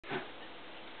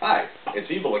It's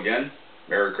evil again.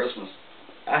 Merry Christmas.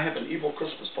 I have an evil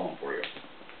Christmas poem for you.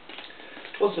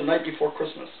 'Twas the night before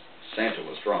Christmas. Santa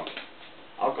was drunk.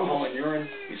 Alcohol and urine,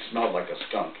 he smelled like a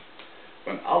skunk.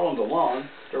 When out on the lawn,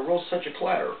 there rose such a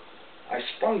clatter. I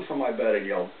sprung from my bed and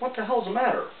yelled, "What the hell's the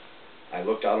matter?" I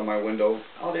looked out of my window,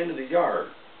 out into the yard.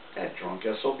 That drunk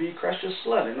SOB crashed his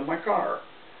sled into my car.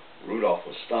 Rudolph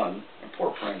was stunned, and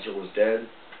poor Prancer was dead.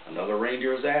 Another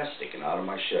reindeer's ass sticking out of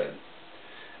my shed.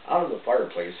 Out of the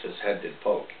fireplace his head did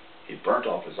poke. He burnt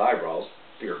off his eyebrows,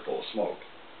 beard full of smoke.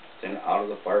 Then out of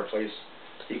the fireplace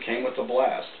he came with a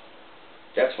blast.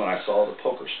 That's when I saw the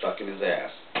poker stuck in his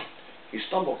ass. He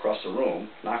stumbled across the room,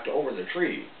 knocked over the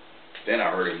tree. Then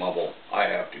I heard him mumble, "I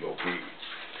have to go pee."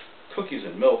 Cookies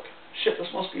and milk, shit,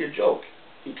 this must be a joke.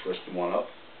 He twisted one up,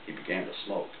 he began to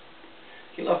smoke.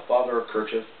 He left father a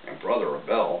kerchief and brother a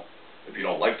bell. "If you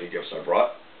don't like the gifts I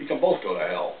brought, you can both go to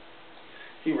hell."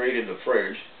 He raided the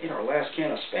fridge, ate our last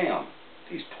can of Spam.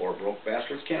 These poor broke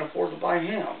bastards can't afford to buy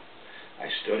ham. I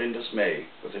stood in dismay,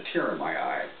 with a tear in my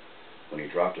eye, when he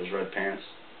dropped his red pants,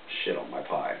 shit on my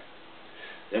pie.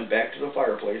 Then back to the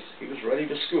fireplace, he was ready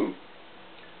to scoot,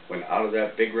 when out of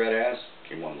that big red ass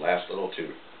came one last little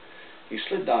toot. He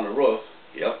slid down the roof,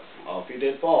 yep, off he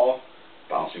did fall,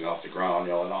 bouncing off the ground,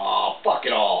 yelling, "Aw, fuck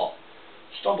it all!"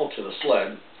 Stumbled to the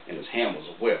sled, in his hand was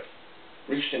a whip.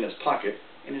 Reached in his pocket,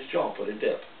 in his jaw put a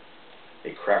dip.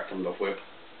 A crack from the whip,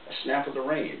 a snap of the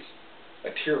reins, a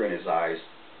tear in his eyes,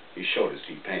 he showed his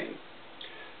deep pain.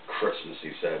 "Christmas,"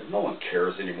 he said, "no one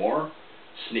cares anymore.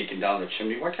 Sneaking down the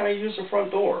chimney, why can't I use the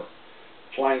front door?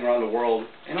 Flying around the world,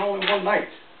 and all in one night.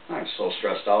 I'm so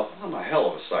stressed out, I'm a hell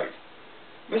of a sight.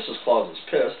 Mrs. Claus is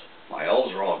pissed, my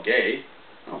elves are all gay.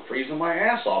 I'm freezing my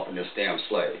ass off in this damn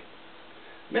sleigh.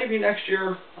 Maybe next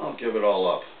year, I'll give it all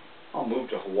up. I'll move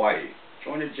to Hawaii,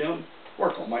 join a gym,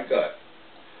 work on my gut.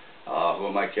 Who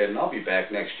am I kidding? I'll be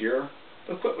back next year.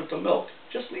 But quit with the milk,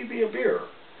 just leave me a beer."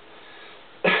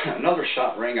 Another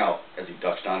shot rang out as he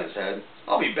ducks down his head.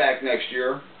 "I'll be back next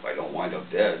year, if I don't wind up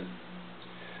dead."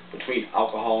 Between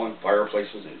alcohol and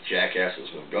fireplaces and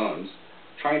jackasses with guns,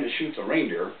 trying to shoot the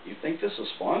reindeer, you think this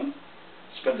is fun?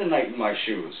 Spend the night in my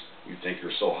shoes. You think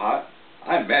you're so hot?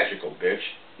 I'm magical, bitch.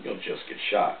 You'll just get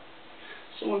shot.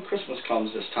 So when Christmas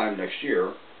comes this time next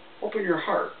year, open your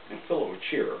heart and fill it with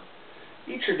cheer.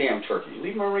 Eat your damn turkey.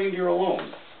 Leave my reindeer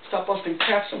alone. Stop busting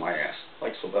caps in my ass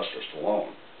like Sylvester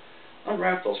Stallone.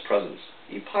 Unwrap those presents.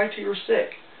 Eat pie till you're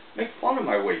sick. Make fun of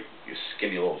my weight, you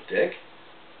skinny little dick.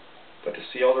 But to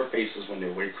see all their faces when they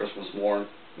wake Christmas morn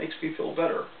makes me feel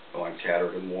better, though I'm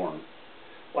tattered and worn.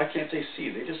 Why can't they see?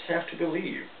 They just have to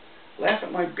believe. Laugh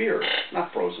at my beard,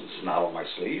 not frozen snot on my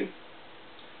sleeve.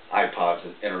 iPods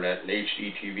and internet and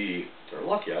HD TV, they're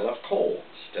lucky I left coal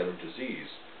instead of disease.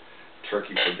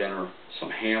 Turkey for dinner,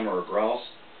 some ham or a grouse,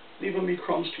 leaving me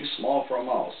crumbs too small for a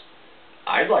mouse.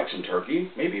 I'd like some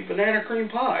turkey, maybe banana cream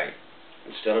pie,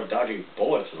 instead of dodging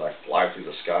bullets as I fly through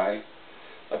the sky.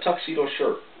 A tuxedo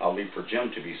shirt I'll leave for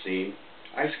Jim to be seen,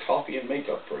 iced coffee and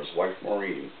makeup for his wife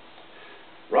Maureen.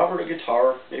 Robert a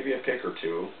guitar, maybe a pick or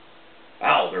two.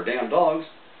 Ow, they're damn dogs,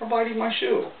 are biting my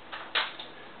shoe.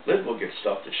 Liv will get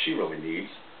stuff that she really needs,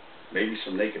 maybe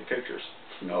some naked pictures,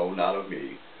 no, not of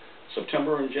me.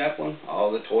 September and Jacqueline,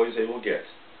 all the toys they will get,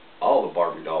 all the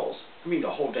Barbie dolls, I mean the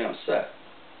whole damn set.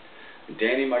 And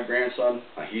Danny, my grandson,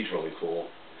 he's really cool,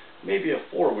 maybe a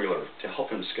four-wheeler to help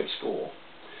him skip school.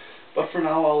 But for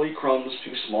now I'll eat crumbs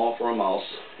too small for a mouse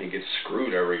and get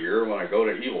screwed every year when I go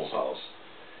to Evil's house.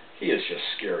 He is just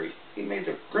scary, he made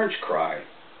the Grinch cry.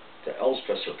 The elves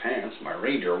piss their pants, my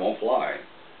reindeer won't fly.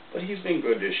 But he's been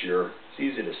good this year, it's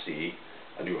easy to see,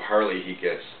 a new Harley he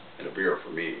gets and a beer for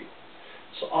me.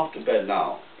 So off to bed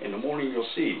now, in the morning you'll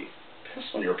see, piss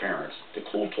on your parents, the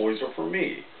cool toys are for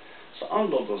me. So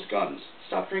unload those guns,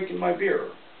 stop drinking my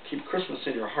beer, keep Christmas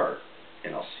in your heart,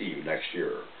 and I'll see you next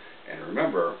year. And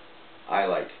remember, I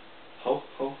like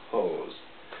ho-ho-hos.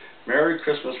 Merry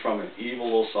Christmas from an evil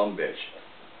little sumbitch.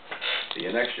 See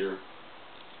you next year.